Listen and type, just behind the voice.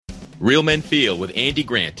Real Men Feel with Andy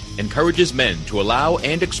Grant encourages men to allow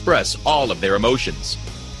and express all of their emotions.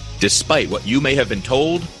 Despite what you may have been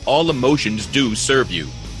told, all emotions do serve you.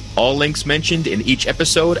 All links mentioned in each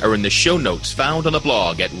episode are in the show notes found on the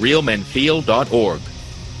blog at realmenfeel.org.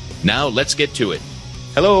 Now let's get to it.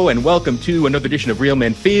 Hello and welcome to another edition of Real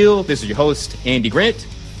Men Feel. This is your host, Andy Grant.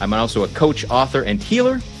 I'm also a coach, author, and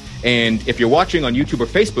healer. And if you're watching on YouTube or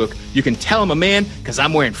Facebook, you can tell I'm a man because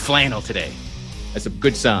I'm wearing flannel today. That's a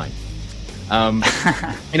good sign.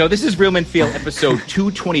 This is Real Men Feel episode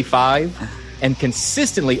 225. And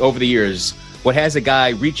consistently over the years, what has a guy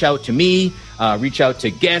reach out to me, reach out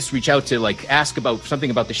to guests, reach out to ask about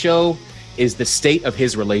something about the show is the state of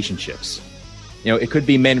his relationships. It could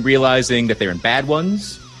be men realizing that they're in bad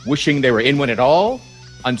ones, wishing they were in one at all,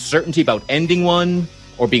 uncertainty about ending one,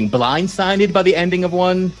 or being blindsided by the ending of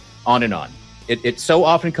one, on and on. It so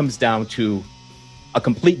often comes down to a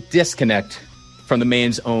complete disconnect from the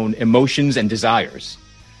man's own emotions and desires.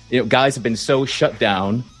 Guys have been so shut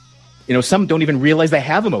down. Some don't even realize they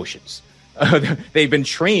have emotions. They've been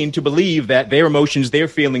trained to believe that their emotions, their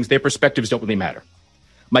feelings, their perspectives don't really matter.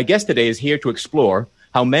 My guest today is here to explore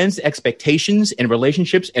how men's expectations in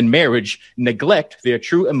relationships and marriage neglect their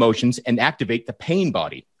true emotions and activate the pain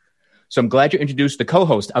body. So I'm glad you introduced the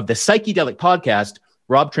co-host of the Psychedelic podcast,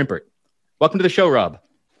 Rob Trimpert. Welcome to the show, Rob.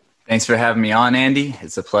 Thanks for having me on, Andy.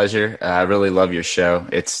 It's a pleasure. I really love your show.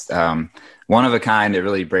 It's one of a kind. It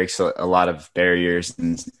really breaks a lot of barriers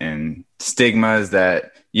and stigmas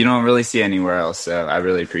that you don't really see anywhere else. So I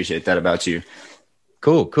really appreciate that about you.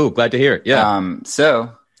 Cool. Glad to hear it. Yeah.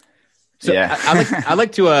 So yeah. I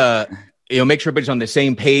like to make sure everybody's on the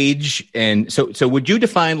same page. And so would you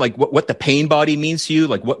define what the pain body means to you?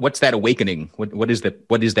 What's that awakening? What does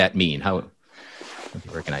that mean? How do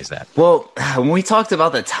you recognize that? Well, when we talked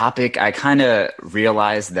about the topic, I kind of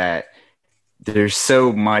realized that there's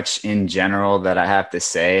so much in general that I have to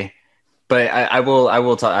say, but I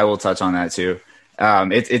will touch on that too.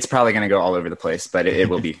 It's probably going to go all over the place, but it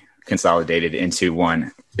will be consolidated into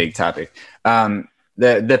one big topic.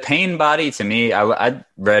 The pain body, to me, I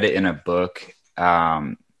read it in a book.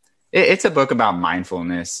 It's a book about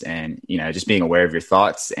mindfulness and, just being aware of your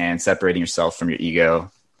thoughts and separating yourself from your ego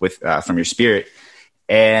from your spirit.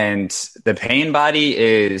 And the pain body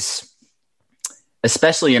is,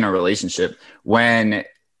 especially in a relationship, when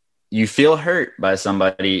you feel hurt by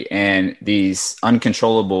somebody and these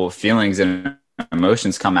uncontrollable feelings and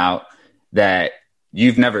emotions come out that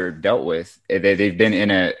you've never dealt with. They've been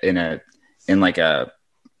in a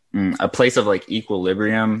place of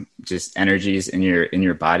equilibrium, just energies in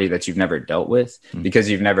your body that you've never dealt with because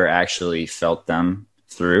you've never actually felt them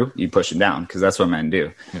through. You push them down because that's what men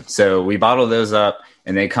do. Yeah. So we bottle those up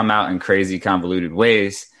and they come out in crazy convoluted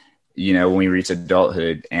ways, when we reach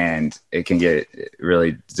adulthood, and it can get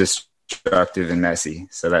really destructive and messy.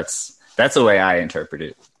 So that's the way I interpret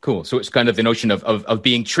it. Cool. So it's kind of the notion of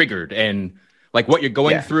being triggered and what you're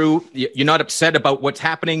going through, you're not upset about what's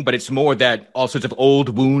happening, but it's more that all sorts of old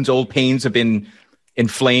wounds, old pains have been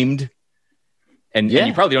inflamed. And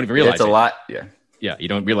you probably don't even realize it's a lot. Yeah. Yeah. You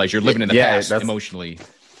don't realize you're living in the past emotionally.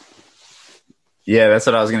 Yeah, that's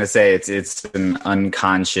what I was going to say. It's an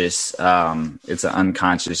unconscious,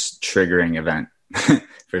 triggering event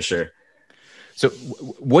for sure. So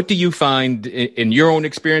what do you find in your own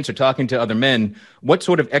experience or talking to other men? What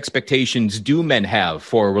sort of expectations do men have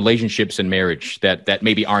for relationships and marriage that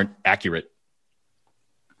maybe aren't accurate?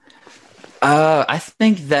 I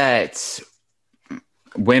think that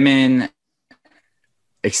women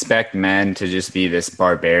expect men to just be this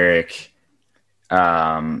barbaric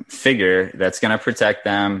figure that's going to protect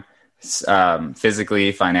them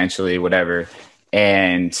physically, financially, whatever.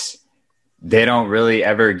 And they don't really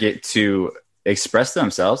ever get to express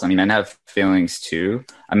themselves. I mean, I have feelings too.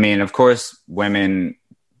 I mean, of course, women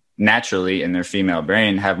naturally in their female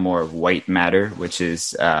brain have more of white matter, which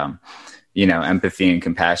is, empathy and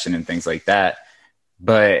compassion and things like that.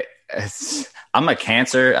 But I'm a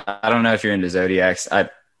Cancer. I don't know if you're into zodiacs. I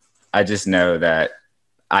just know that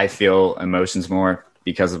I feel emotions more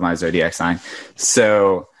because of my zodiac sign.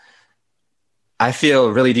 So I feel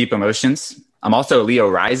really deep emotions. I'm also Leo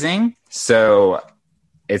rising. So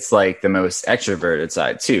it's the most extroverted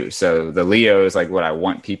side too. So the Leo is what I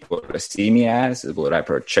want people to see me as, is what I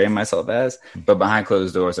portray myself as. But behind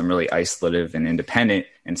closed doors, I'm really isolative and independent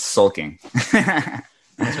and sulking.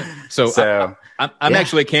 So I'm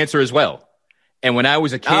actually a Cancer as well. And when I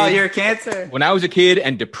was a kid, oh, you're a Cancer. When I was a kid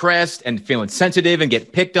and depressed and feeling sensitive and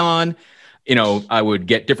get picked on, I would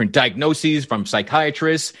get different diagnoses from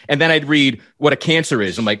psychiatrists, and then I'd read what a cancer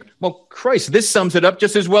is. I'm like, well, Christ, this sums it up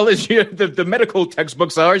just as well as the medical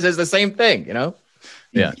textbooks are. It says the same thing,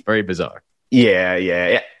 Yeah, very bizarre.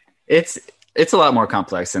 Yeah. It's a lot more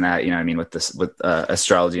complex than that, you know what I mean, with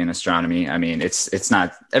astrology and astronomy. I mean, it's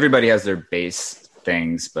not, everybody has their base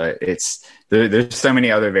things, but there's so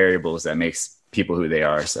many other variables that makes people who they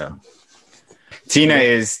are. So Tina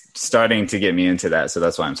is starting to get me into that, so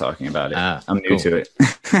that's why I'm talking about it. I'm new to it.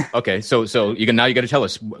 Okay, so you got to tell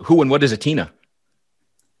us who and what is a Tina?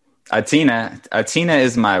 Tina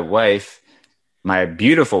is my wife, my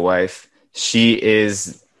beautiful wife. She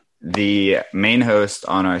is the main host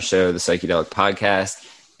on our show, The Psychedelic Podcast,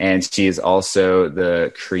 and she is also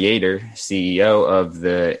the creator, CEO of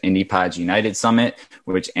the Indie Pods United Summit,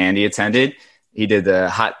 which Andy attended. He did the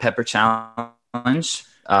Hot Pepper Challenge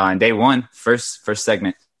on day one, first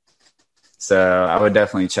segment. So I would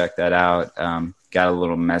definitely check that out. Got a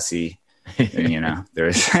little messy, and, you know,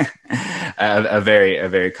 there's a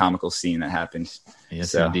very comical scene that happened.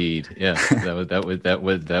 Yes, so. Indeed. Yeah,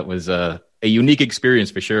 that was a unique experience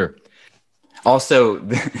for sure. Also,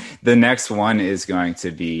 the next one is going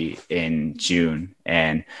to be in June,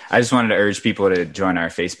 and I just wanted to urge people to join our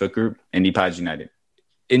Facebook group, Indie Pods United.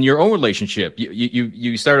 In your own relationship,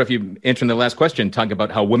 you started off, you answering the last question, talking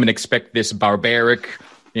about how women expect this barbaric,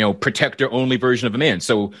 you know, protector-only version of a man.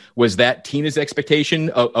 So was that Tina's expectation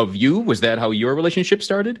of you? Was that how your relationship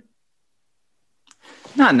started?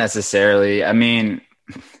 Not necessarily. I mean,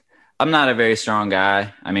 I'm not a very strong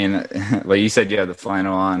guy. I mean, like you said, you have the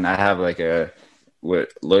flannel on. I have like what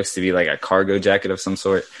looks to be like a cargo jacket of some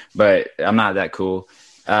sort, but I'm not that cool.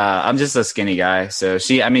 I'm just a skinny guy. So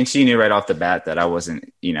she knew right off the bat that I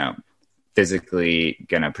wasn't, you know, physically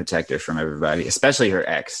going to protect her from everybody, especially her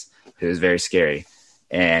ex, who was very scary.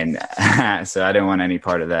 And so I didn't want any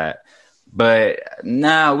part of that. But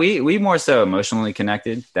no, we more so emotionally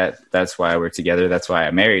connected. That's why we're together. That's why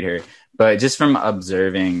I married her. But just from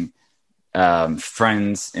observing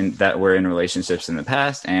friends that were in relationships in the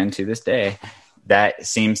past and to this day, that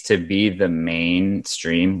seems to be the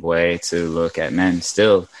mainstream way to look at men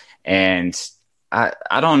still. And I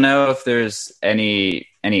don't know if there's any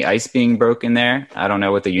ice being broken there. I don't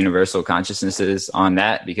know what the universal consciousness is on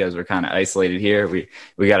that, because we're kind of isolated here.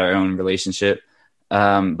 We got our own relationship.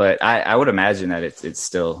 But I would imagine that it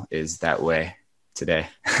still is that way today.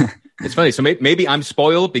 It's funny. So maybe I'm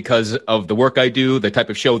spoiled because of the work I do, the type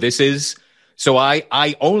of show this is. So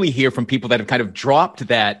I only hear from people that have kind of dropped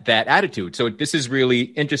that attitude. So this is really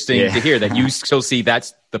interesting to hear that you still see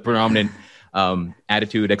that's the predominant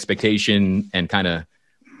attitude, expectation, and kind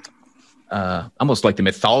of almost like the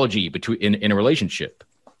mythology in a relationship.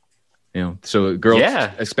 You know, so a girl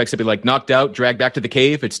expects to be like knocked out, dragged back to the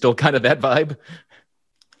cave. It's still kind of that vibe.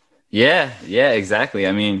 Yeah, exactly.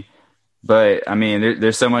 I mean,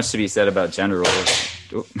 there's so much to be said about gender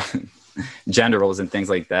roles and things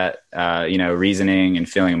like that. You know, reasoning and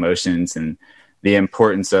feeling emotions, and the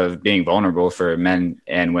importance of being vulnerable for men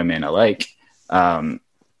and women alike.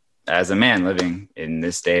 As a man living in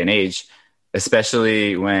this day and age,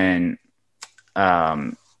 especially when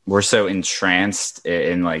we're so entranced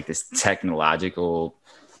in like this technological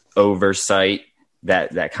oversight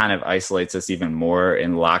that kind of isolates us even more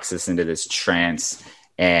and locks us into this trance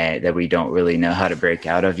and that we don't really know how to break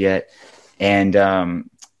out of yet. And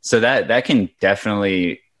so that can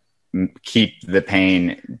definitely keep the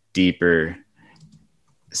pain deeper,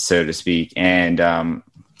 so to speak. And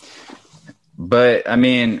but I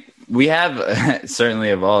mean, we have certainly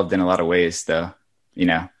evolved in a lot of ways, though, you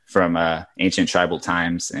know, from ancient tribal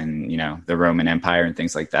times and, you know, the Roman Empire and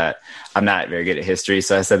things like that. I'm not very good at history,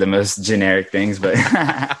 so I said the most generic things, but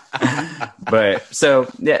but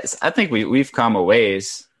so yes, I think we've come a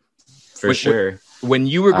ways for sure. When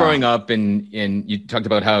you were growing up and you talked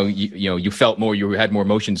about how you felt more, you had more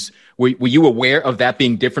emotions. Were you aware of that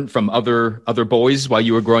being different from other boys while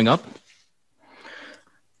you were growing up?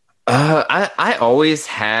 I always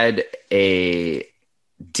had a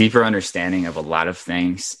deeper understanding of a lot of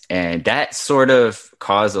things, and that sort of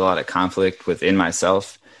caused a lot of conflict within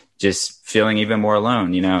myself, just feeling even more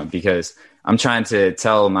alone, you know, because I'm trying to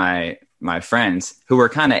tell my friends who were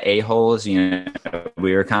kind of a-holes, you know,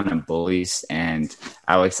 we were kind of bullies, and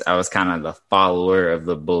I was kind of the follower of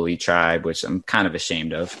the bully tribe, which I'm kind of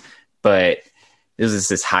ashamed of, but it was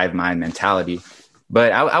this hive mind mentality.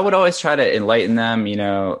 But I would always try to enlighten them, you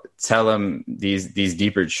know, tell them these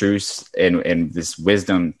deeper truths and this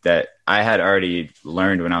wisdom that I had already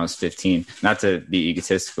learned when I was 15. Not to be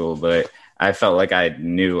egotistical, but I felt like I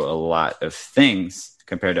knew a lot of things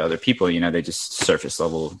compared to other people. You know, they just surface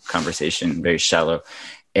level conversation, very shallow.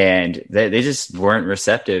 And they just weren't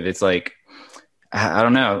receptive. It's like, I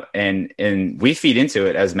don't know. And we feed into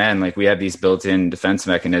it as men. Like, we have these built-in defense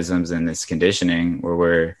mechanisms and this conditioning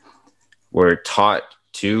where we're taught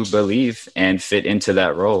to believe and fit into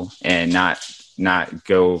that role and not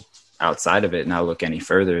go outside of it, not look any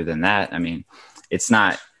further than that. I mean, it's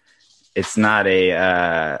not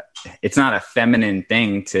a feminine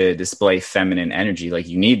thing to display feminine energy. Like,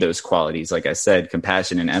 you need those qualities. Like I said,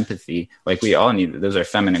 compassion and empathy, like we all need, those are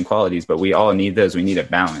feminine qualities, but we all need those. We need a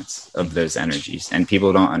balance of those energies, and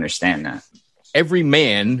people don't understand that. Every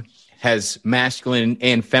man has masculine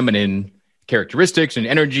and feminine characteristics and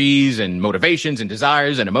energies and motivations and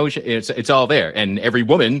desires and emotion. It's all there. And every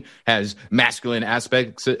woman has masculine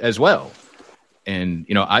aspects as well. And,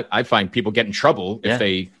 you know, I find people get in trouble if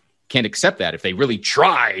they can't accept that. If they really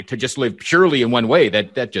try to just live purely in one way,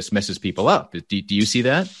 that just messes people up. Do you see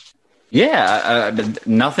that? Yeah.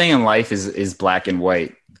 Nothing in life is black and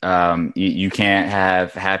white. You can't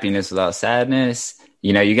have happiness without sadness.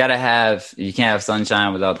 You know, you can't have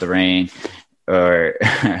sunshine without the rain, or,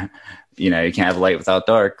 you know, you can't have light without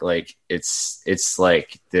dark. Like, it's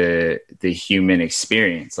like the human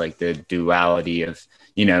experience, like the duality of,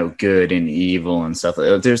 you know, good and evil and stuff.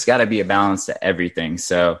 There's got to be a balance to everything.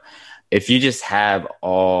 So if you just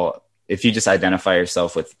identify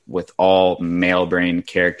yourself with all male brain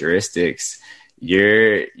characteristics,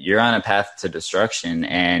 you're on a path to destruction.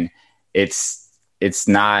 And it's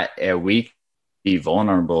not a weak, be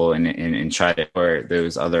vulnerable and try to explore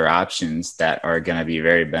those other options that are going to be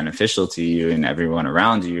very beneficial to you and everyone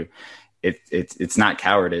around you. It's not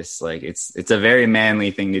cowardice. Like, it's a very manly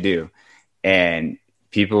thing to do. And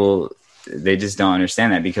people, they just don't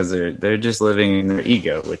understand that, because they're just living in their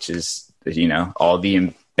ego, which is, you know, all the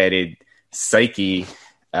embedded psyche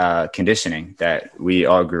conditioning that we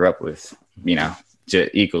all grew up with, you know,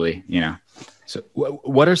 equally, you know. So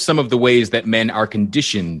what are some of the ways that men are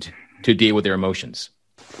conditioned to deal with their emotions?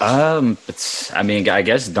 I mean, I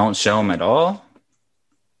guess don't show them at all.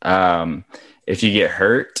 If you get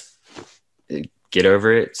hurt, get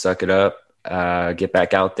over it, suck it up, get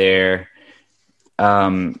back out there.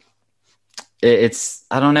 I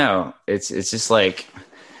don't know. It's just like,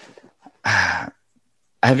 have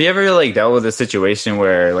you ever like dealt with a situation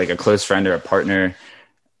where like a close friend or a partner,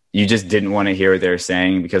 you just didn't want to hear what they were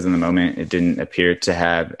saying because in the moment it didn't appear to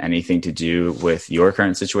have anything to do with your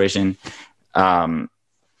current situation?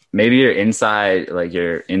 Maybe your inside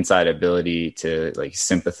ability to like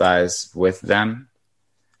sympathize with them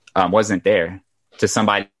wasn't there to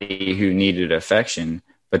somebody who needed affection.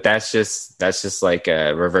 But that's just like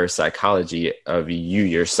a reverse psychology of you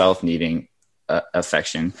yourself needing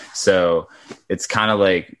affection. So it's kind of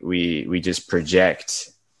like we just project,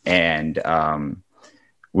 and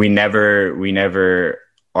we never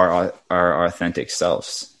are our authentic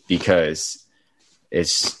selves, because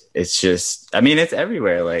it's just, I mean, it's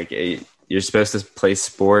everywhere. Like, you're supposed to play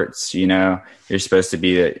sports, you know, you're supposed to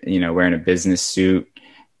be, you know, wearing a business suit.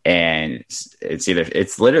 And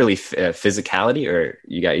it's literally physicality, or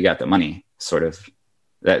you got the money, sort of.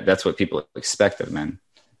 That's what people expect of men,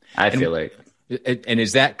 I feel like. And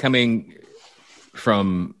is that coming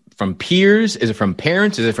from peers? Is it from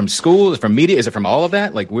parents? Is it from school? Is it from media? Is it from all of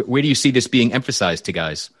that? Like, where do you see this being emphasized to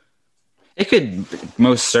guys? It could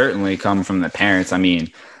most certainly come from the parents. I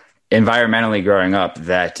mean, environmentally growing up,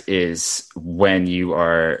 that is when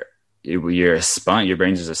you're a sponge. Your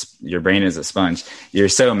brain is a sponge. You're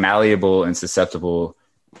so malleable and susceptible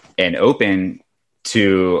and open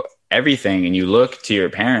to everything, and you look to your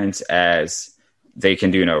parents as they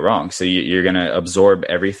can do no wrong. So you're going to absorb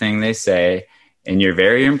everything they say, and you're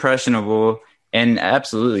very impressionable. And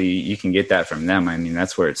absolutely, you can get that from them. I mean,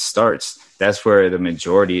 that's where it starts. That's where the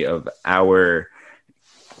majority of our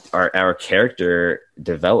character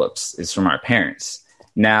develops, is from our parents.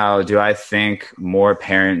 Now, do I think more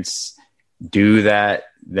parents do that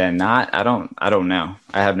than not? I don't know.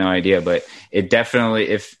 I have no idea, but it definitely,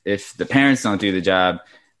 if the parents don't do the job,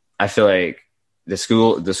 I feel like the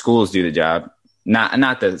schools do the job.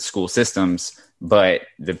 Not the school systems, but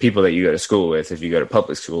the people that you go to school with, if you go to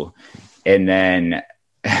public school. And then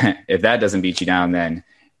if that doesn't beat you down, then,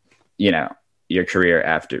 you know, your career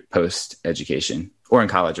after post education or in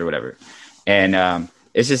college or whatever. And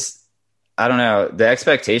it's just, I don't know. The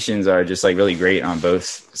expectations are just like really great on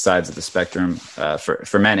both sides of the spectrum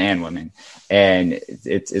for men and women. And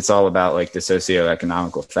it's all about like the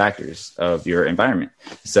socioeconomical factors of your environment.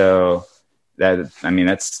 So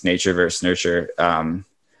that's nature versus nurture.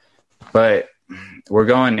 But we're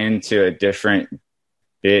going into a different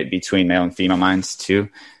bit between male and female minds too.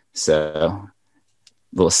 So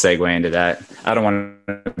we'll segue into that. I don't want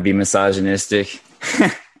to be misogynistic.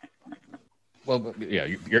 Well, yeah,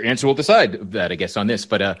 your answer will decide that, I guess, on this.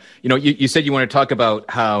 But, you know, you said you want to talk about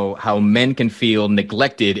how men can feel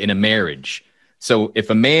neglected in a marriage. So if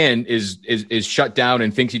a man is shut down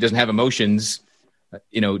and thinks he doesn't have emotions,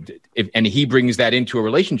 and he brings that into a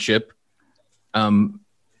relationship,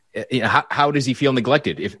 how does he feel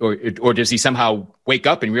neglected? Or does he somehow wake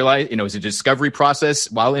up and realize, is it a discovery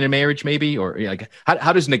process while in a marriage, maybe? Or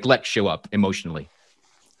how does neglect show up emotionally?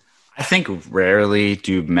 I think rarely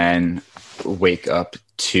do men wake up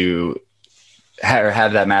to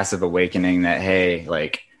have that massive awakening that, hey,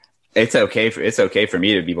 like it's okay for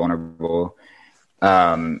me to be vulnerable.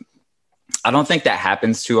 I don't think that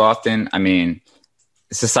happens too often. I mean,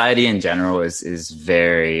 society in general is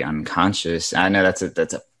very unconscious. I know that's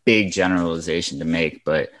a big generalization to make,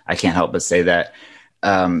 but I can't help but say that.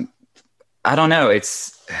 I don't know. I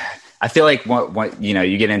feel like what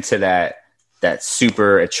you get into that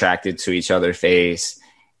super attracted to each other phase,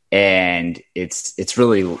 and it's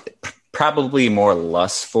really probably more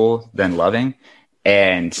lustful than loving.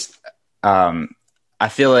 And I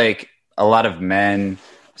feel like a lot of men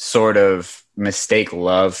sort of mistake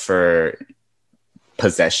love for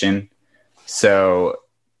possession. So,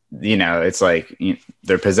 it's like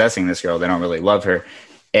they're possessing this girl. They don't really love her.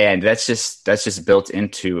 And that's just built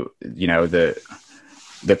into, the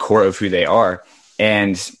core of who they are.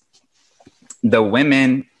 And the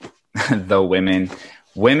women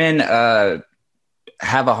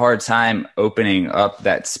have a hard time opening up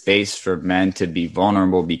that space for men to be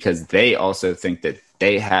vulnerable, because they also think that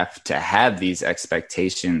they have to have these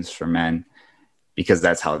expectations for men because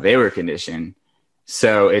that's how they were conditioned.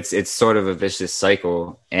 So it's sort of a vicious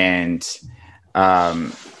cycle. And like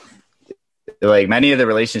many of the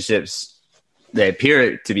relationships, they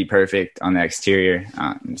appear to be perfect on the exterior,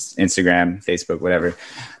 Instagram, Facebook, whatever,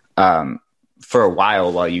 for a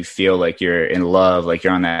while you feel like you're in love, like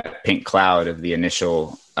you're on that pink cloud of the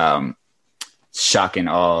initial shock and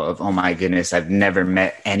awe of, oh my goodness, I've never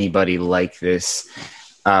met anybody like this.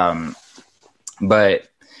 But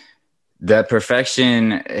the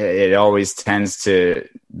perfection, it always tends to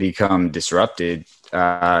become disrupted.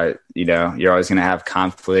 You're always going to have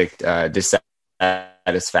conflict,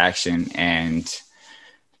 dissatisfaction, and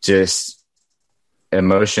just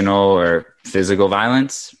emotional or physical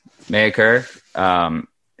violence may occur. And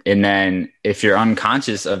then if you're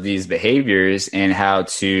unconscious of these behaviors and how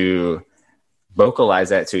to vocalize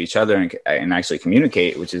that to each other and actually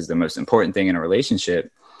communicate, which is the most important thing in a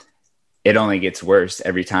relationship, it only gets worse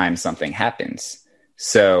every time something happens.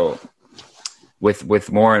 So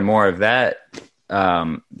with more and more of that,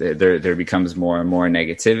 there becomes more and more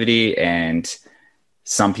negativity, and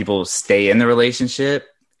some people stay in the relationship,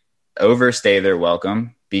 overstay their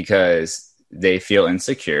welcome because they feel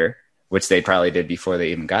insecure, which they probably did before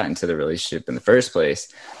they even got into the relationship in the first place.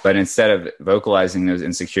 But instead of vocalizing those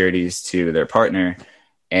insecurities to their partner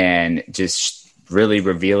and just really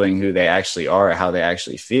revealing who they actually are, how they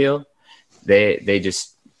actually feel, they'll take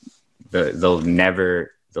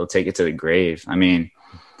it to the grave. I mean,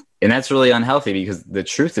 and that's really unhealthy because the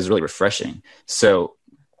truth is really refreshing. So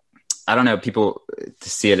I don't know, people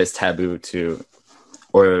see it as taboo to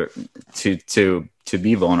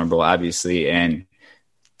be vulnerable, obviously, and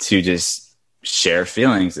to just share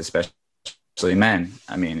feelings, especially men.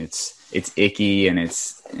 I mean, it's icky and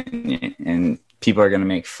people are going to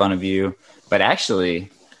make fun of you. But actually,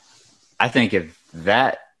 I think if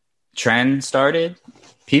that trend started,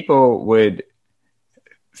 people would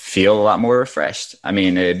feel a lot more refreshed. I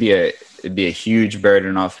mean, it'd be a huge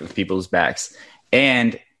burden off of people's backs,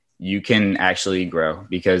 and you can actually grow,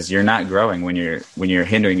 because you're not growing when you're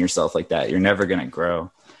hindering yourself like that. You're never going to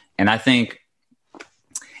grow. And I think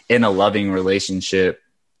in a loving relationship,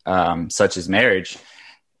 such as marriage,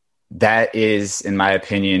 that is, in my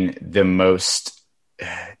opinion, the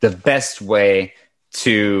best way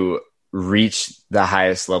to reach the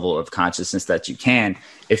highest level of consciousness that you can,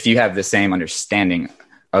 if you have the same understanding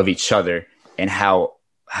of each other and how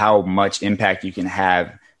much impact you can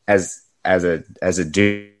have as a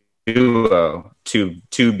duo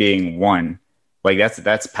to being one. Like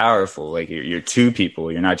that's powerful. Like you're two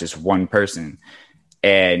people, you're not just one person.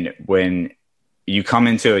 And when you come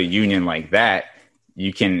into a union like that,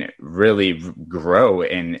 you can really grow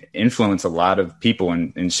and influence a lot of people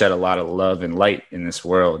and shed a lot of love and light in this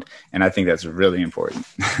world. And I think that's really important.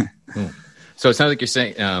 So it sounds like you're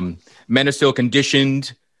saying men are still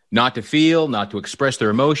conditioned not to feel, not to express their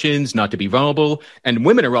emotions, not to be vulnerable. And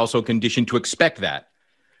women are also conditioned to expect that.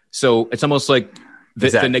 So it's almost like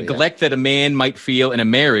the neglect that a man might feel in a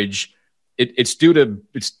marriage, it's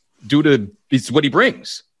what he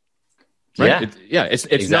brings. Right? It's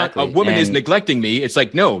exactly. Not a woman is neglecting me. It's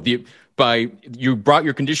like, no, you brought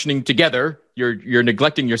your conditioning together. You're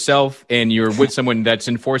neglecting yourself, and you're with someone that's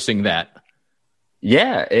enforcing that.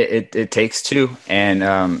 Yeah, it takes two.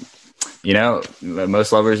 And,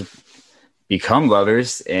 most lovers become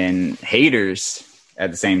lovers and haters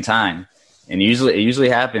at the same time. And it usually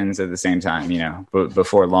happens at the same time,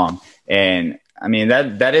 before long. And I mean,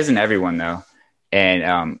 that isn't everyone though.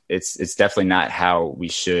 And it's definitely not how we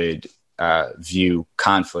should view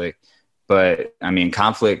conflict. But I mean,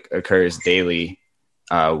 conflict occurs daily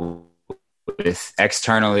with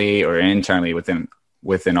externally or internally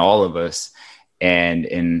within all of us and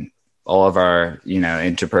in all of our,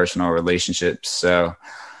 interpersonal relationships. So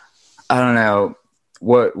I don't know,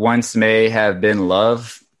 what once may have been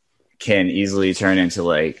love can easily turn into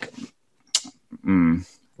like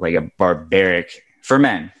a barbaric for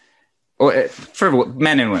men. Or for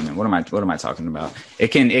men and women, what am I talking about? It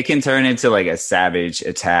can turn into like a savage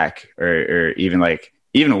attack, or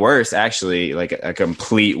even worse, actually, like a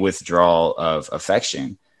complete withdrawal of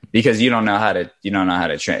affection, because you don't know how to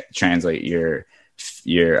translate your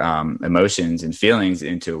emotions and feelings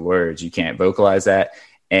into words. You can't vocalize that,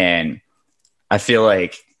 and I feel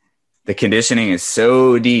like the conditioning is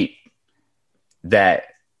so deep that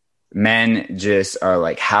men just are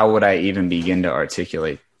like, how would I even begin to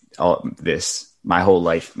articulate all this, my whole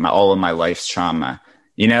life, all of my life's trauma?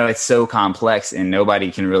 It's so complex and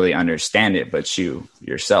nobody can really understand it but you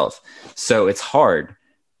yourself. So it's hard,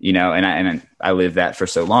 and I lived that for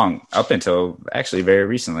so long, up until actually very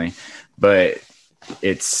recently. But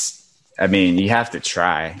you have to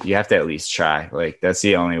try. You have to at least try. Like, that's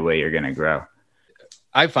the only way you're going to grow.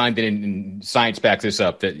 I find that in science backs this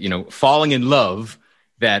up, that, falling in love,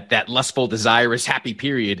 that lustful, desirous, happy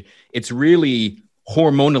period, it's really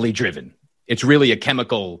hormonally driven. It's really a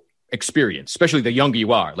chemical experience, especially the younger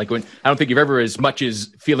you are. Like, I don't think you've ever as much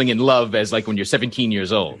as feeling in love as like when you're 17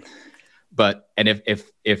 years old. But, and if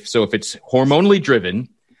it's hormonally driven,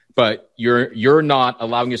 but you're not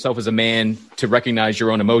allowing yourself as a man to recognize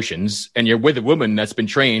your own emotions, and you're with a woman that's been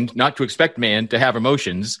trained not to expect man to have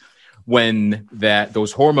emotions, when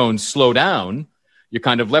those hormones slow down, you're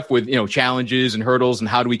kind of left with, challenges and hurdles, and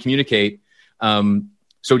how do we communicate?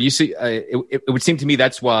 So do you see, it would seem to me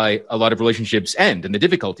that's why a lot of relationships end, and the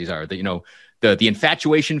difficulties are that, the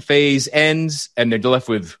infatuation phase ends and they're left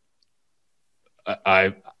with,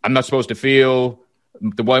 I'm not supposed to feel,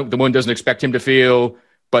 the one doesn't expect him to feel,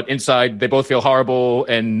 but inside they both feel horrible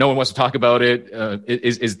and no one wants to talk about it.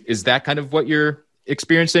 Is that kind of what you're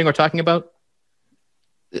experiencing or talking about?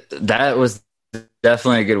 That was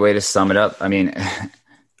definitely a good way to sum it up. I mean,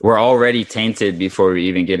 we're already tainted before we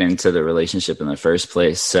even get into the relationship in the first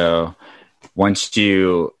place. So once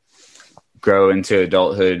you grow into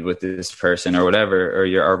adulthood with this person or whatever, or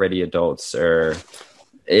you're already adults, or,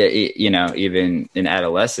 even in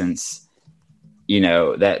adolescence,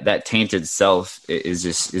 that tainted self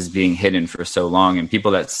is being hidden for so long. And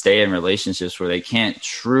people that stay in relationships where they can't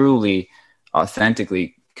truly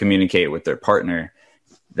authentically communicate with their partner,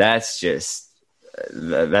 that's just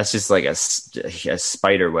like a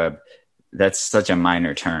spider web. That's such a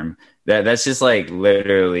minor term. That's just like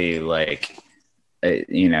literally like,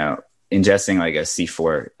 ingesting like a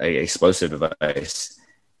C4, like explosive device,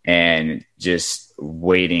 and just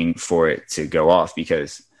waiting for it to go off.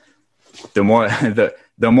 Because the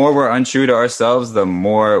more we're untrue to ourselves, the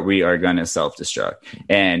more we are going to self-destruct.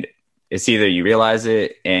 And it's either you realize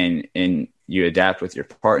it and you adapt with your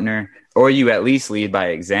partner, or you at least lead by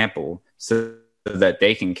example so that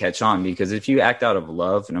they can catch on. Because if you act out of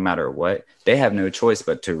love, no matter what, they have no choice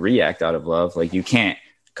but to react out of love. Like, you can't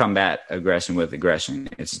combat aggression with aggression.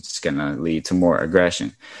 It's just going to lead to more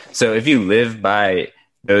aggression. So if you live by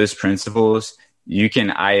those principles, you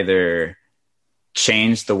can either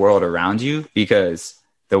change the world around you, because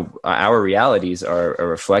our realities are a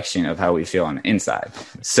reflection of how we feel on the inside.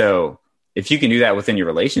 So if you can do that within your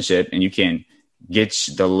relationship, and you can get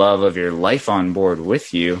the love of your life on board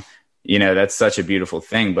with you, that's such a beautiful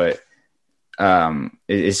thing. But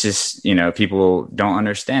it's just, people don't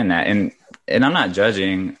understand that. And I'm not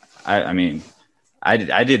judging. I mean,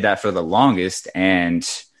 I did that for the longest, and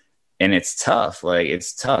it's tough. Like,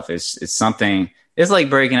 it's tough. It's something, it's like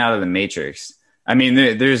breaking out of the matrix. I mean,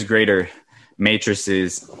 there's greater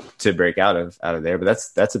matrices to break out of there, but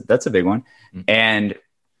that's a big one. Mm-hmm. And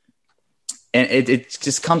it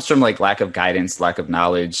just comes from like lack of guidance, lack of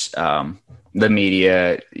knowledge, the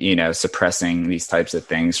media, suppressing these types of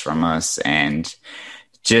things from us, and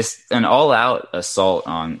just an all out assault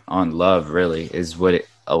on love really is what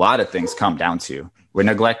a lot of things come down to. We're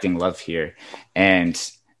neglecting love here. And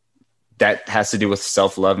that has to do with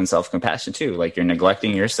self-love and self-compassion too. Like you're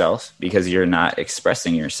neglecting yourself because you're not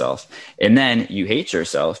expressing yourself. And then you hate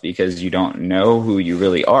yourself because you don't know who you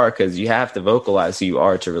really are, because you have to vocalize who you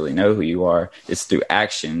are to really know who you are. It's through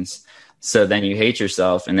actions. So then you hate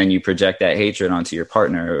yourself, and then you project that hatred onto your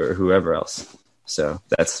partner or whoever else. So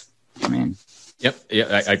that's, I mean. Yep.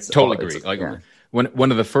 Yeah, I totally agree. Like, yeah.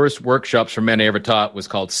 One of the first workshops for men I ever taught was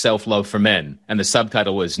called Self-Love for Men. And the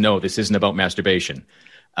subtitle was, "No, this isn't about masturbation."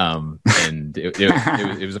 And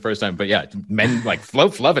it was the first time, but yeah, men like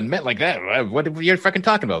loving men like that. What are you fucking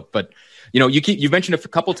talking about? But you've mentioned it a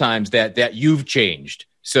couple times that you've changed.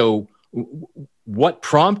 So what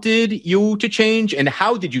prompted you to change, and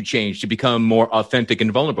how did you change to become more authentic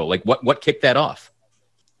and vulnerable? Like what kicked that off?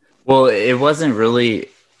 Well, it wasn't really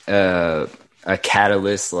a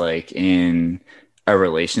catalyst like in a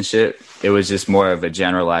relationship. It was just more of a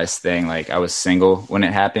generalized thing. Like I was single when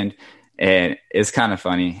it happened. And it's kind of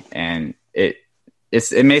funny, and it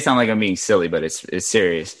may sound like I'm being silly, but it's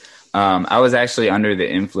serious. I was actually under the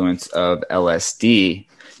influence of LSD,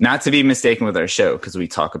 not to be mistaken with our show, because we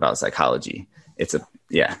talk about psychology.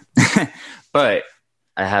 But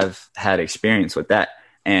I have had experience with that,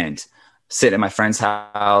 and sit at my friend's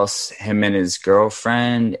house, him and his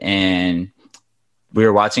girlfriend, and we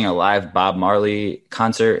were watching a live Bob Marley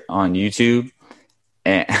concert on YouTube,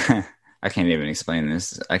 and I can't even explain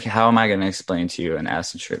this. How am I going to explain to you an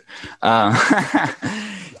acid trip? But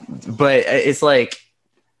it's like,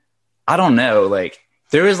 I don't know. Like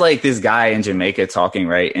there was like this guy in Jamaica talking,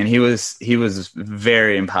 right? And he was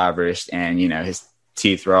very impoverished, and his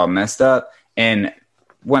teeth were all messed up. And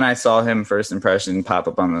when I saw him first impression pop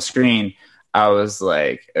up on the screen, I was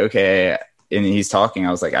like, okay. And he's talking.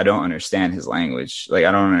 I was like, I don't understand his language. Like,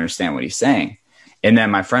 I don't understand what he's saying. And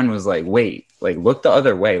then my friend was like, wait, like look the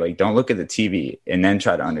other way. Like, don't look at the TV and then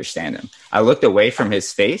try to understand him. I looked away from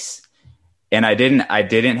his face, and I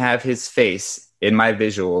didn't have his face in my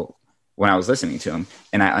visual when I was listening to him.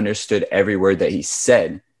 And I understood every word that he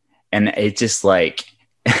said. And it just like,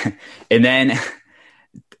 and then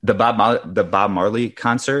the Bob Marley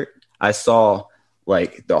concert, I saw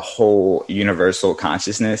like the whole universal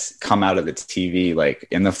consciousness come out of the TV, like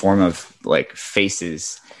in the form of like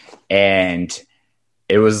faces. And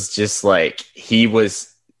it was just like he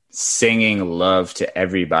was singing love to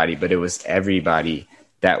everybody, but it was everybody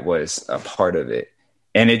that was a part of it.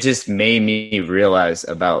 And it just made me realize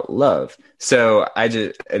about love. So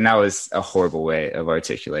and that was a horrible way of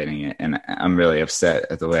articulating it. And I'm really upset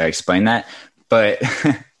at the way I explained that. But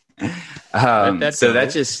so that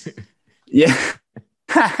just, yeah.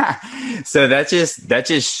 So that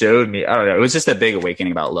just showed me, I don't know, it was just a big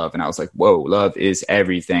awakening about love. And I was like, whoa, love is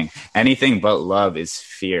everything. Anything but love is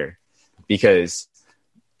fear. Because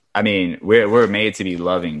I mean, we're made to be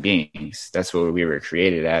loving beings. That's what we were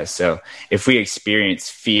created as. So if we experience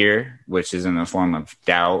fear, which is in the form of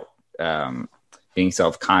doubt, being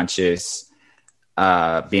self-conscious,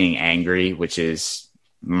 being angry, which is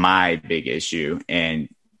my big issue,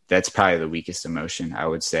 and that's probably the weakest emotion, I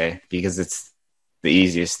would say, because it's the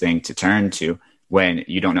easiest thing to turn to when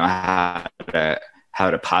you don't know how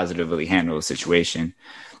to positively handle a situation.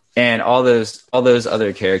 And all those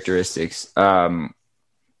other characteristics,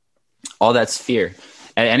 all that's fear.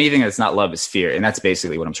 And anything that's not love is fear. And that's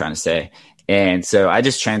basically what I'm trying to say. And so I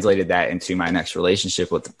just translated that into my next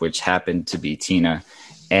relationship, which happened to be Tina.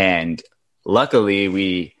 And luckily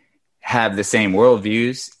we have the same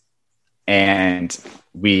worldviews, and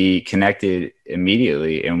we connected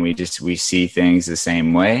immediately, and we see things the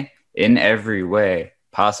same way in every way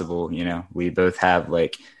possible. We both have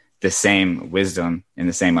like the same wisdom and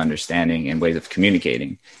the same understanding and ways of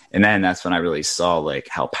communicating. And then that's when I really saw like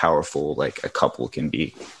how powerful like a couple can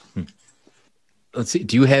be. Let's see.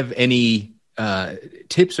 Do you have any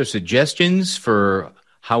tips or suggestions for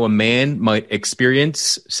how a man might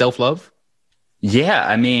experience self-love? Yeah.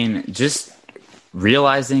 I mean, just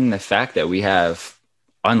realizing the fact that we have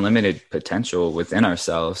unlimited potential within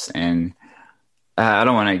ourselves. And I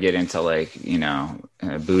don't want to get into like,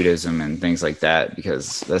 Buddhism and things like that,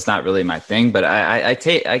 because that's not really my thing, but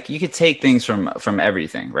you could take things from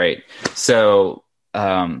everything. Right. So,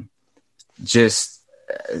 just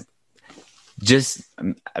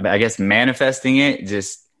I guess manifesting it,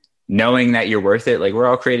 just knowing that you're worth it. Like we're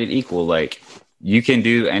all created equal. Like you can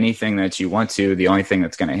do anything that you want to. The only thing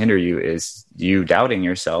that's going to hinder you is you doubting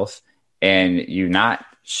yourself and you not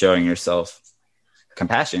showing yourself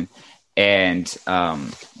compassion. And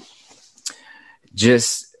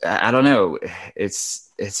just I don't know, it's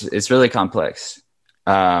really complex.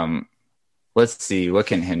 Let's see what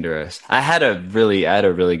can hinder us. I had a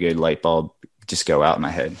really good light bulb just go out in my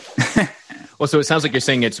head. Well, so it sounds like you're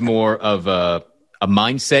saying it's more of a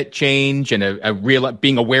mindset change and a real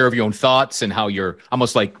being aware of your own thoughts and how you're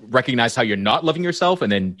almost like recognize how you're not loving yourself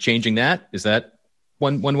and then changing that. Is that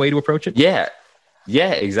one way to approach it? Yeah.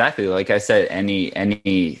 Yeah, exactly. Like I said,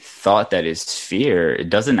 any thought that is fear,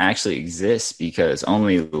 it doesn't actually exist because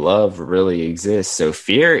only love really exists. So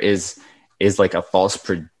fear is like a false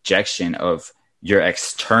projection of your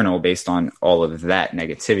external based on all of that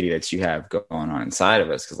negativity that you have going on inside of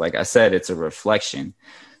us. Because like I said, it's a reflection.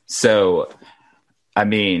 So, I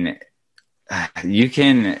mean, you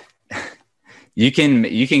can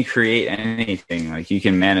create anything. Like you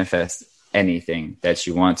can manifest anything that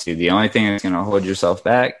you want to. The only thing that's going to hold yourself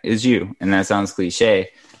back is you. And that sounds cliche,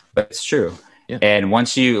 but it's true. Yeah. And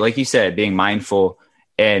once you, like you said, being mindful,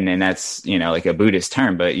 and that's, like a Buddhist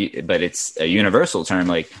term, but it's a universal term,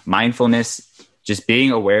 like mindfulness, just being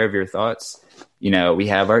aware of your thoughts. We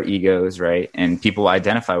have our egos, right? And people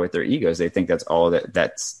identify with their egos. They think that's all that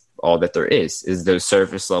there is those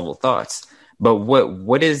surface level thoughts. But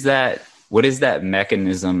what is that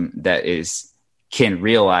mechanism that can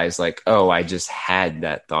realize like, oh, I just had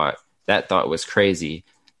that thought. That thought was crazy.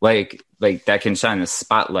 Like that can shine the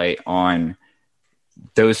spotlight on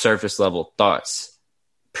those surface level thoughts,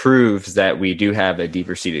 proves that we do have a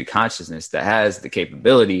deeper seated consciousness that has the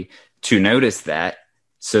capability to notice that.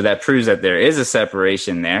 So that proves that there is a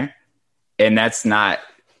separation there. And that's not,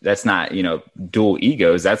 dual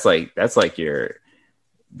egos. That's like your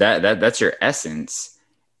essence.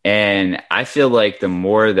 And I feel like the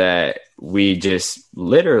more that we just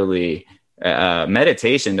literally,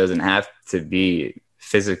 meditation doesn't have to be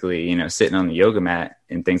physically, sitting on the yoga mat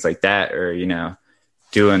and things like that, or,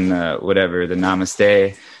 doing the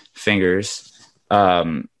namaste fingers.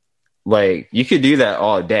 Like you could do that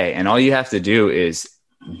all day, and all you have to do is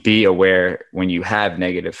be aware when you have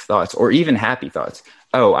negative thoughts or even happy thoughts.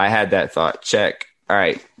 Oh, I had that thought. Check. All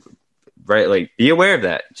right. Right. Like be aware of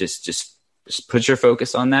that. Just put your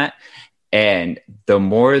focus on that. And the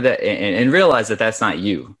more that, and realize that that's not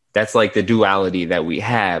you. That's like the duality that we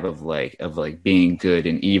have of being good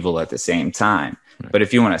and evil at the same time. Right. But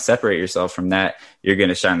if you want to separate yourself from that, you're going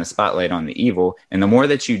to shine the spotlight on the evil. And the more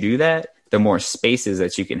that you do that, the more spaces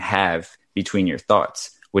that you can have between your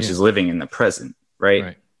thoughts, which is living in the present.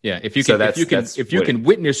 Right. Yeah. If you can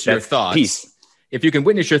witness your thoughts, peace. If you can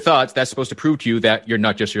witness your thoughts, that's supposed to prove to you that you're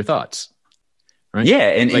not just your thoughts. Right? Yeah.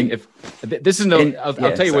 And if this is I'll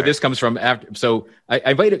tell you where this comes from after. So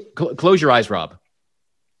I invite you, close your eyes, Rob,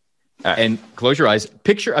 and close your eyes.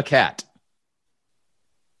 Picture a cat.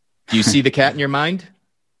 Do you see the cat in your mind?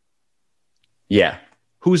 Yeah.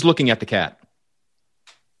 Who's looking at the cat?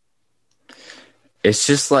 It's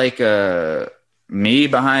just like me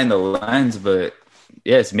behind the lens, but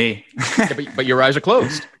yeah, it's me. but your eyes are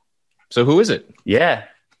closed. So who is it? Yeah,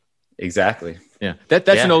 exactly. Yeah,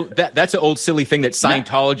 that's an old silly thing that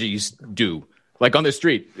Scientologists do, like on the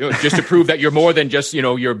street, just to prove that you're more than just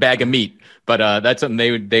your bag of meat. But that's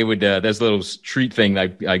something they would. There's a little street thing I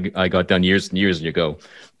got done years and years ago.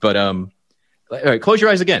 But all right, close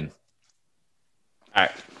your eyes again. All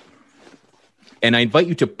right. And I invite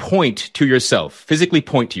you to point to yourself, physically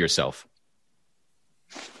point to yourself.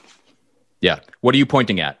 Yeah. What are you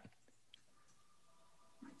pointing at?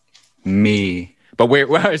 Me. But where,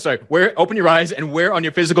 open your eyes and where on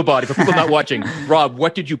your physical body, for people not watching, Rob,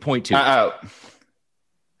 what did you point to?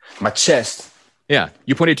 My chest. Yeah.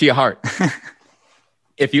 You pointed to your heart.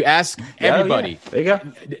 If you ask everybody, there you go.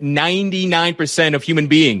 99% of human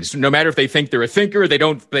beings, no matter if they think they're a thinker, they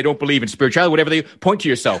don't believe in spirituality, whatever, they point to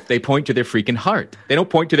yourself. They point to their freaking heart. They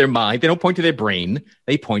don't point to their mind. They don't point to their brain.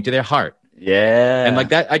 They point to their heart. Yeah. And like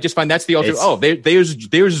that, I just find that's the ultimate.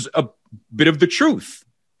 There's a bit of the truth.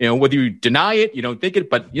 Whether you deny it, you don't think it,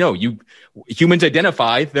 but humans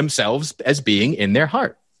identify themselves as being in their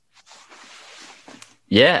heart.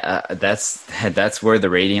 Yeah, that's where the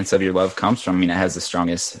radiance of your love comes from. I mean, it has the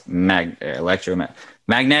strongest magnetic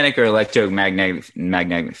or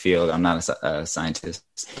electromagnetic field. I'm not a scientist,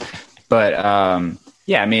 but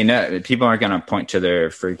yeah, I mean, people aren't going to point to their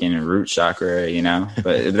freaking root chakra,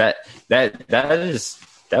 But that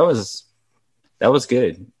was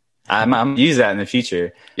good. I'm use that in the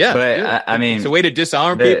future. Yeah, but I mean, it's a way to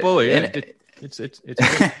disarm people. Yeah, it's just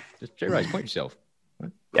right. Point yourself.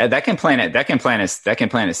 Yeah, that can plant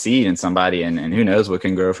a seed in somebody, and who knows what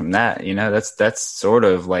can grow from that. That's sort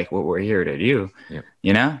of like what we're here to do.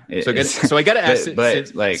 Yeah. So I got to ask,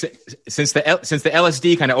 since the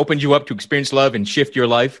LSD kind of opened you up to experience love and shift your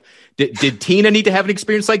life, did Tina need to have an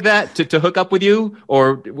experience like that to hook up with you,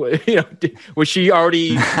 or was she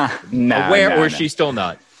already aware, or is she still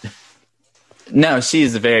not? No,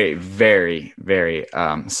 she's very, very, very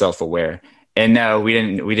self-aware. And no, we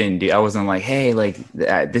didn't do, I wasn't like, hey, like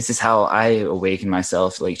this is how I awaken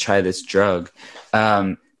myself, like try this drug.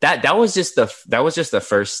 That was just the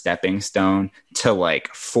first stepping stone to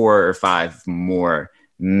like 4 or 5 more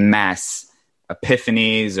mass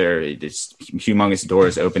epiphanies or just humongous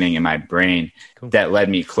doors opening in my brain. Cool. That led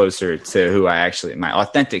me closer to who I actually, my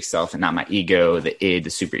authentic self, and not my ego, the id, the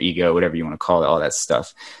super ego, whatever you want to call it, all that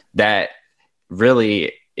stuff. That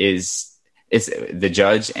really is, it's the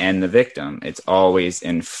judge and the victim. It's always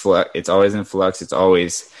in flux. It's always in flux. It's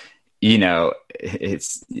always, you know,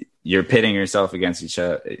 it's, you're pitting yourself against each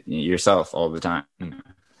other, yourself all the time.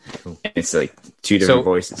 Cool. It's like two different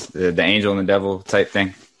voices, the angel and the devil type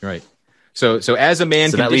thing. Right. So as a man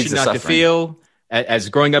conditioned not to feel, as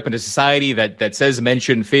growing up in a society that says men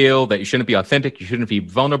shouldn't feel, that you shouldn't be authentic, you shouldn't be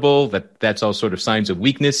vulnerable, that's all sort of signs of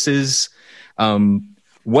weaknesses.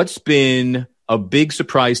 What's been a big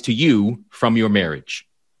surprise to you from your marriage?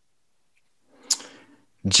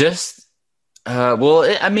 Just,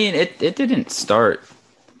 it didn't start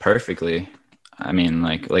perfectly. I mean,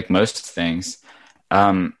 like most things.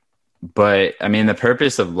 But I mean, the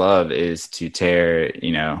purpose of love is to tear,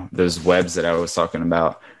 you know, those webs that I was talking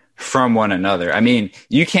about from one another. I mean,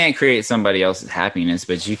 you can't create somebody else's happiness,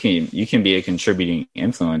 but you can be a contributing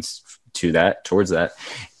influence towards that.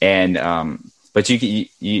 And, but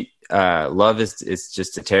love is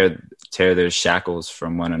just to tear those shackles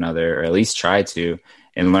from one another, or at least try to,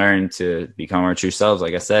 and learn to become our true selves,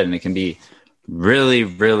 like I said. And it can be really,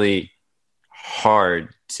 really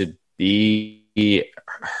hard to be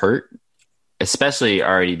hurt, especially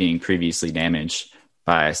already being previously damaged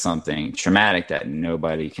by something traumatic that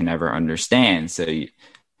nobody can ever understand. So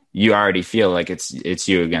you already feel like it's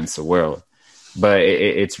you against the world. But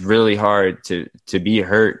it's really hard to be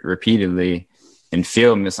hurt repeatedly and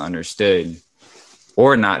feel misunderstood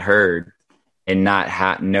or not heard, and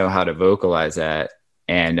not know how to vocalize that,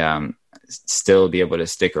 and still be able to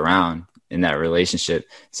stick around in that relationship.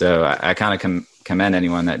 So I kind of commend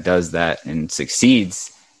anyone that does that and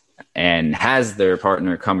succeeds and has their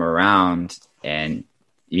partner come around. And,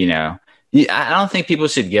 you know, I don't think people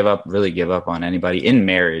should really give up on anybody in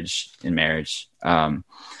marriage. I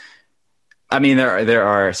mean, there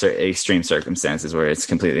are extreme circumstances where it's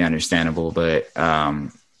completely understandable, but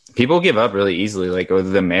people give up really easily. Like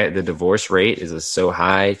the divorce rate is so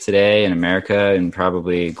high today in America and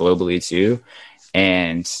probably globally too.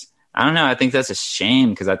 And I don't know. I think that's a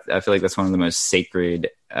shame, because I feel like that's one of the most sacred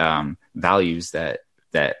values that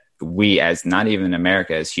we, as not even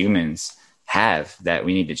America, as humans, have, that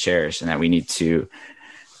we need to cherish and that we need to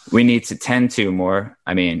tend to more.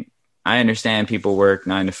 I mean, I understand people work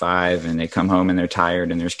 9 to 5 and they come home and they're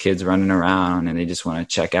tired and there's kids running around and they just want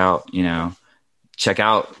to check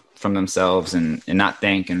out from themselves and not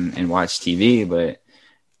think and watch TV. But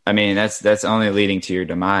I mean, that's only leading to your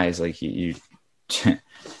demise. Like you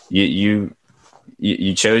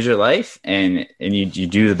chose your life, and you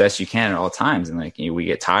do the best you can at all times. And like, we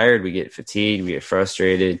get tired, we get fatigued, we get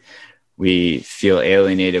frustrated, we feel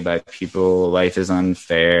alienated by people. Life is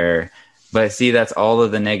unfair. But see, that's all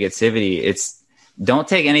of the negativity. Don't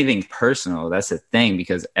take anything personal. That's the thing,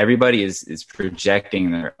 because everybody is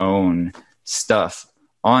projecting their own stuff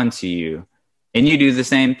onto you, and you do the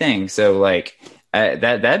same thing. So like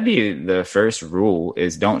that'd be the first rule,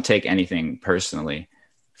 is don't take anything personally,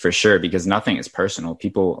 for sure, because nothing is personal.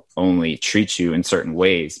 People only treat you in certain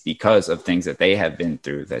ways because of things that they have been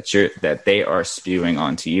through, that they are spewing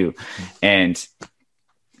onto you. And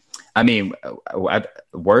I mean,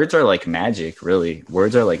 words are like magic, really.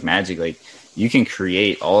 Words are like magic. Like, you can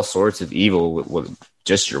create all sorts of evil with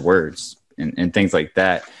just your words and things like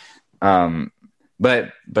that.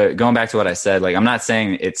 But going back to what I said, like, I'm not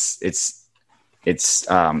saying it's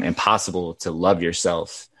impossible to love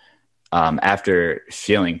yourself after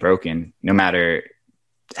feeling broken, no matter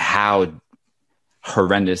how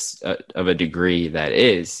horrendous of a degree that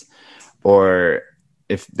is, or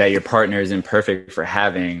if that your partner is imperfect for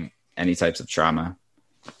having any types of trauma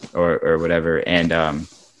or whatever. And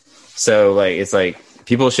so like, it's like,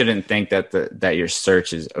 people shouldn't think that your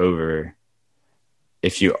search is over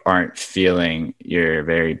if you aren't feeling your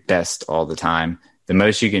very best all the time. The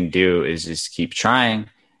most you can do is just keep trying.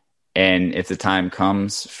 And if the time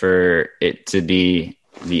comes for it to be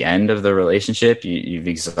the end of the relationship, you've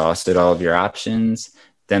exhausted all of your options,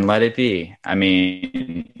 then let it be. I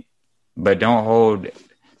mean, but don't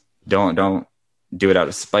do it out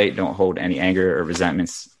of spite. Don't hold any anger or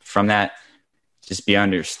resentments from that. Just be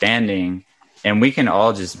understanding. And we can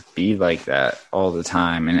all just be like that all the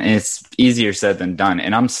time. And it's easier said than done.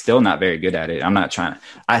 And I'm still not very good at it. I'm not trying to,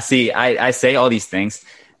 I say all these things,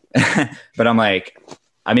 but I'm like,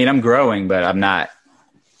 I mean, I'm growing, but I'm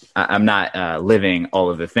not living all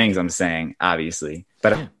of the things I'm saying, obviously,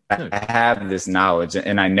 but I have this knowledge,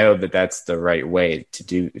 and I know that that's the right way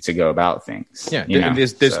to go about things. Yeah.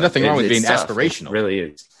 There's nothing wrong with being aspirational. It really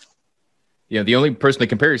is. Yeah. The only person to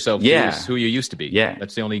compare yourself to is who you used to be. Yeah.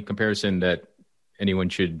 That's the only comparison that anyone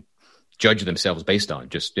should judge themselves based on.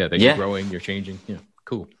 Just, that you're growing, you're changing. Yeah.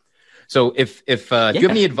 Cool. So do you have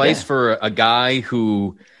any advice for a guy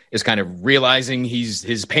who is kind of realizing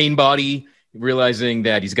his pain body, realizing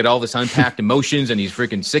that he's got all this unpacked emotions and he's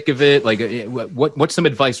freaking sick of it? Like, what's some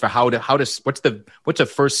advice for what's the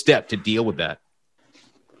first step to deal with that?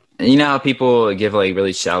 You know how people give like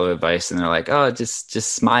really shallow advice and they're like, oh, just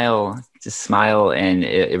smile, and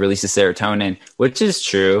it releases serotonin, which is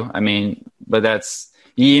true. I mean, but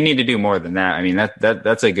you need to do more than that. I mean,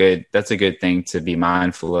 that's a good thing to be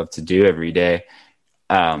mindful of, to do every day.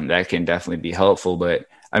 That can definitely be helpful, but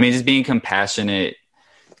I mean, just being compassionate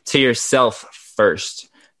to yourself first,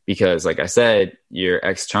 because like I said, your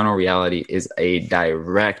external reality is a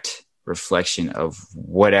direct reflection of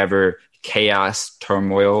whatever chaos,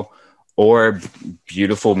 turmoil, or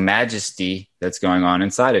beautiful majesty that's going on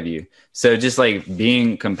inside of you. So just like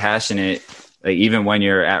being compassionate, like even when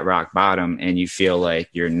you're at rock bottom and you feel like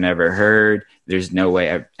you're never heard, there's no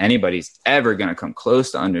way anybody's ever going to come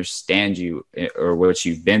close to understand you or what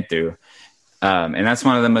you've been through. And that's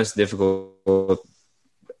one of the most difficult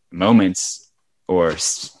moments or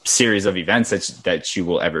series of events that you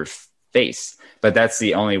will ever face. But that's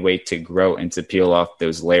the only way to grow and to peel off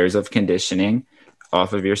those layers of conditioning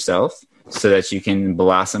off of yourself so that you can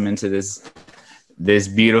blossom into this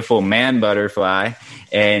beautiful man butterfly,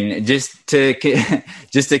 and just to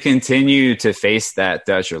continue to face that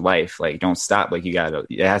throughout your life. Like, don't stop. Like, you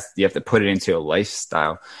have to put it into a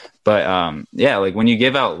lifestyle. But like when you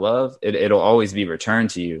give out love, it'll always be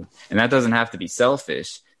returned to you, and that doesn't have to be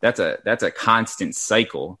selfish. That's a constant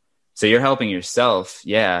cycle. So you're helping yourself,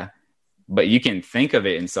 but you can think of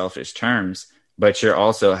it in selfish terms, but you're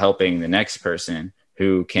also helping the next person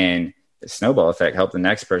who can, the snowball effect, help the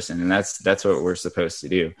next person. And that's what we're supposed to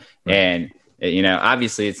do. Right. And,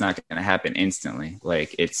 obviously it's not going to happen instantly.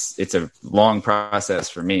 Like it's a long process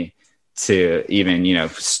for me to even,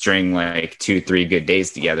 string like 2-3 good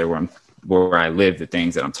days together where I live the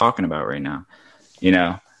things that I'm talking about right now,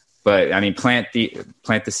 but I mean, plant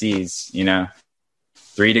the seeds,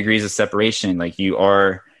 3 degrees of separation. Like you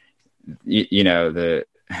are, the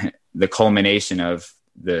culmination of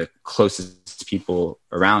the closest people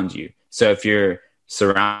around you. So if you're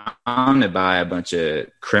surrounded by a bunch of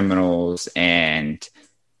criminals and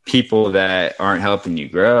people that aren't helping you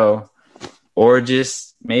grow, or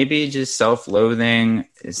just maybe just self-loathing,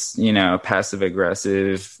 passive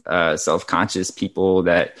aggressive, self-conscious people,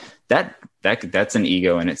 that's an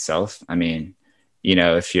ego in itself. I mean,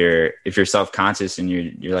 if you're self-conscious and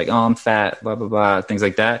you're like, oh, I'm fat, blah, blah, blah, things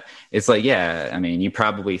like that. It's like, I mean, you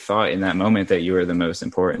probably thought in that moment that you were the most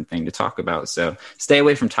important thing to talk about. So stay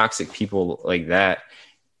away from toxic people like that.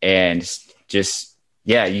 And just,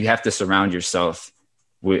 you have to surround yourself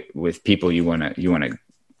with people you want to,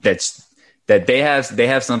 that they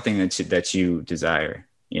have something that you desire,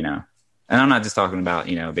 and I'm not just talking about,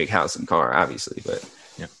 big house and car, obviously, but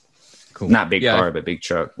cool. Not big car, but big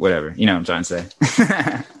truck, whatever. You know what I'm trying to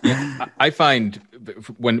say? I find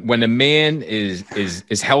when a man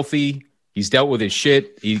is healthy, he's dealt with his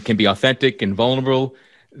shit, he can be authentic and vulnerable,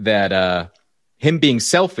 that him being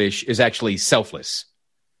selfish is actually selfless.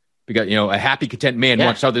 Because, a happy, content man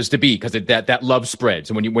wants others to be, because that love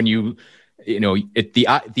spreads. And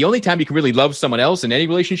the only time you can really love someone else in any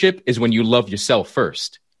relationship is when you love yourself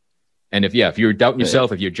first. And if you're doubting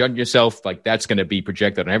yourself, if you're judging yourself, like that's going to be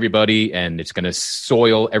projected on everybody, and it's going to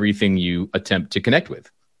soil everything you attempt to connect with.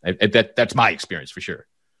 That's my experience for sure.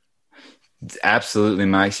 Absolutely,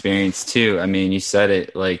 my experience too. I mean, you said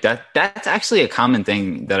it, like that's actually a common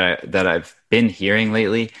thing that I've been hearing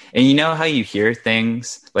lately. And you know how you hear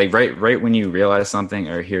things like right when you realize something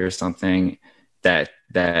or hear something that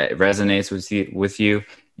resonates with you.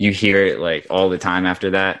 You hear it like all the time after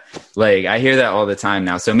that. Like I hear that all the time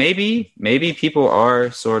now. So maybe people are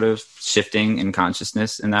sort of shifting in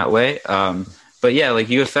consciousness in that way. But like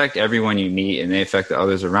you affect everyone you meet, and they affect the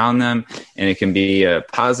others around them. And it can be a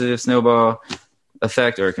positive snowball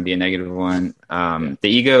effect, or it can be a negative one. The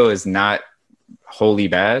ego is not wholly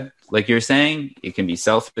bad. Like you're saying, it can be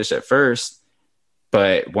selfish at first,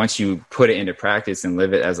 but once you put it into practice and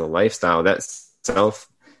live it as a lifestyle, that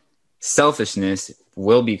selfishness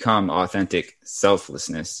will become authentic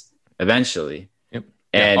selflessness eventually. Yep.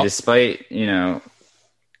 And despite,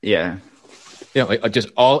 just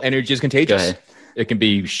all energy is contagious. Go ahead. It can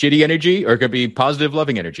be shitty energy or it could be positive,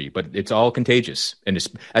 loving energy, but it's all contagious. And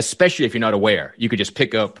especially if you're not aware, you could just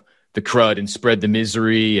pick up the crud and spread the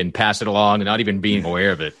misery and pass it along and not even being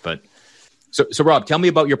aware of it. But so Rob, tell me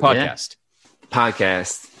about your podcast.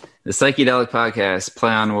 Podcast, the Psychedelic Podcast,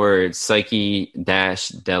 play on words,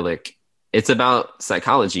 psyche-delic. It's about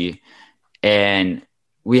psychology. And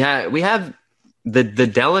we have the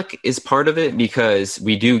delic is part of it because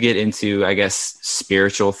we do get into, I guess,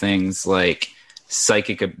 spiritual things like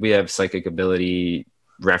psychic. We have psychic ability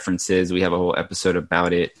references. We have a whole episode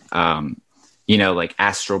about it. Like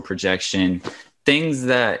astral projection, things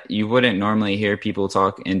that you wouldn't normally hear people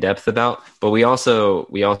talk in depth about. But we also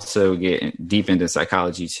get deep into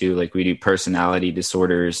psychology too. Like we do personality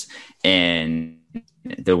disorders and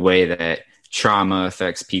the way that trauma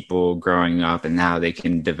affects people growing up and how they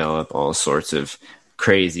can develop all sorts of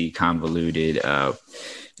crazy, convoluted,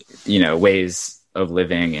 ways of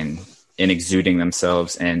living and exuding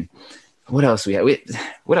themselves. And what else we have?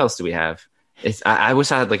 What else do we have? I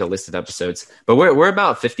wish I had like a list of episodes, but we're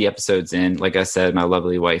about 50 episodes in. Like I said, my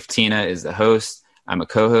lovely wife, Tina, is the host. I'm a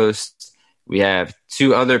co-host. We have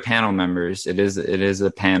 2 other panel members. It is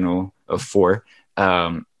a panel of 4,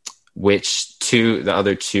 which the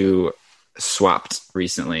other 2 swapped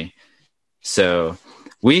recently. So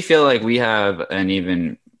we feel like we have an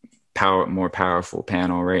even more powerful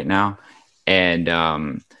panel right now.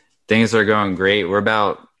 And things are going great. We're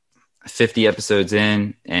about 50 episodes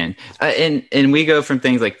in, and we go from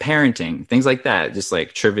things like parenting, things like that, just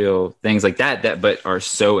like trivial things like that but are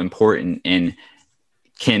so important and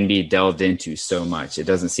can be delved into so much. It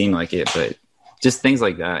doesn't seem like it, but just things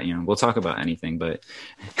like that, we'll talk about anything, but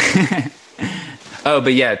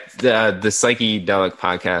but yeah, the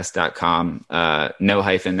psychedelicpodcast.com, no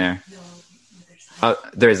hyphen there.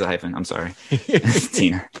 There is a hyphen. I'm sorry,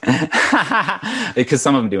 Tina, because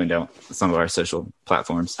some of them do and don't. Some of our social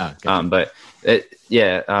platforms,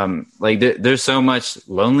 there's so much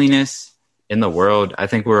loneliness in the world. I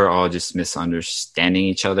think we're all just misunderstanding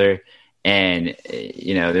each other, and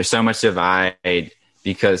there's so much divide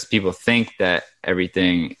because people think that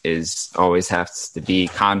everything is always has to be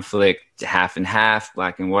conflict, half and half,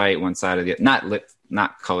 black and white, one side or the other.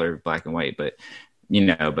 Not color black and white, but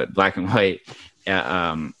but black and white.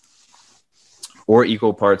 Or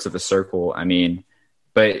equal parts of a circle. I mean,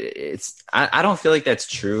 but I don't feel like that's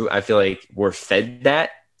true. I feel like we're fed that.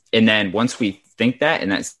 And then once we think that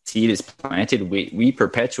and that seed is planted, we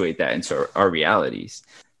perpetuate that into our realities.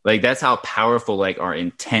 Like that's how powerful like our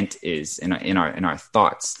intent is in our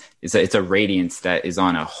thoughts. It's a radiance that is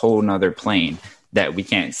on a whole nother plane that we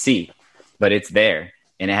can't see, but it's there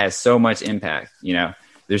and it has so much impact.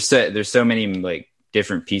 There's so many like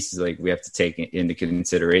different pieces like we have to take into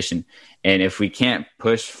consideration. And if we can't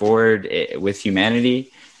push forward with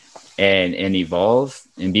humanity and evolve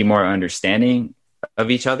and be more understanding of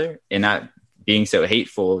each other and not being so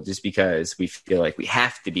hateful just because we feel like we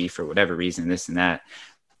have to be for whatever reason, this and that,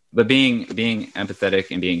 but being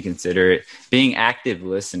empathetic and being considerate, being active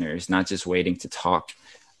listeners, not just waiting to talk,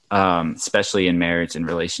 especially in marriage and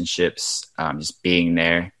relationships, just being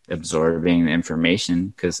there, absorbing the information,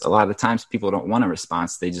 because a lot of times people don't want a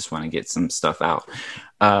response. They just want to get some stuff out.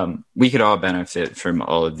 We could all benefit from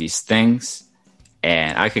all of these things,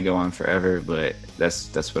 and I could go on forever, but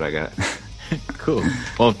that's what I got. Cool.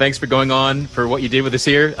 Well, thanks for going on for what you did with us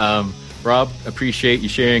here. Rob, appreciate you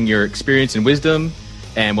sharing your experience and wisdom,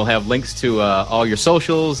 and we'll have links to all your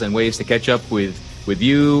socials and ways to catch up with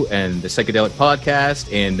you and the Psychedelic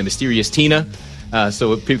Podcast and the mysterious Tina.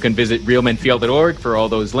 So people can visit realmenfeel.org for all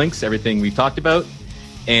those links, everything we've talked about.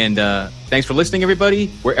 And thanks for listening, everybody.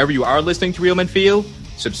 Wherever you are listening to Real Men Feel,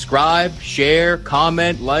 subscribe, share,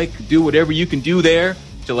 comment, like, do whatever you can do there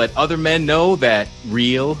to let other men know that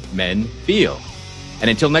real men feel. And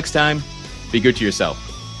until next time, be good to yourself.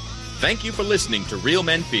 Thank you for listening to Real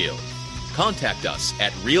Men Feel. Contact us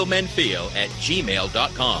at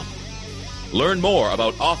realmenfeel@gmail.com. Learn more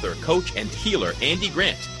about author, coach, and healer Andy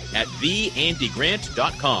Grant at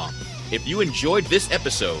theandygrant.com. If you enjoyed this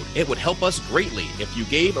episode, it would help us greatly if you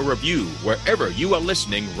gave a review wherever you are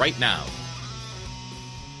listening right now.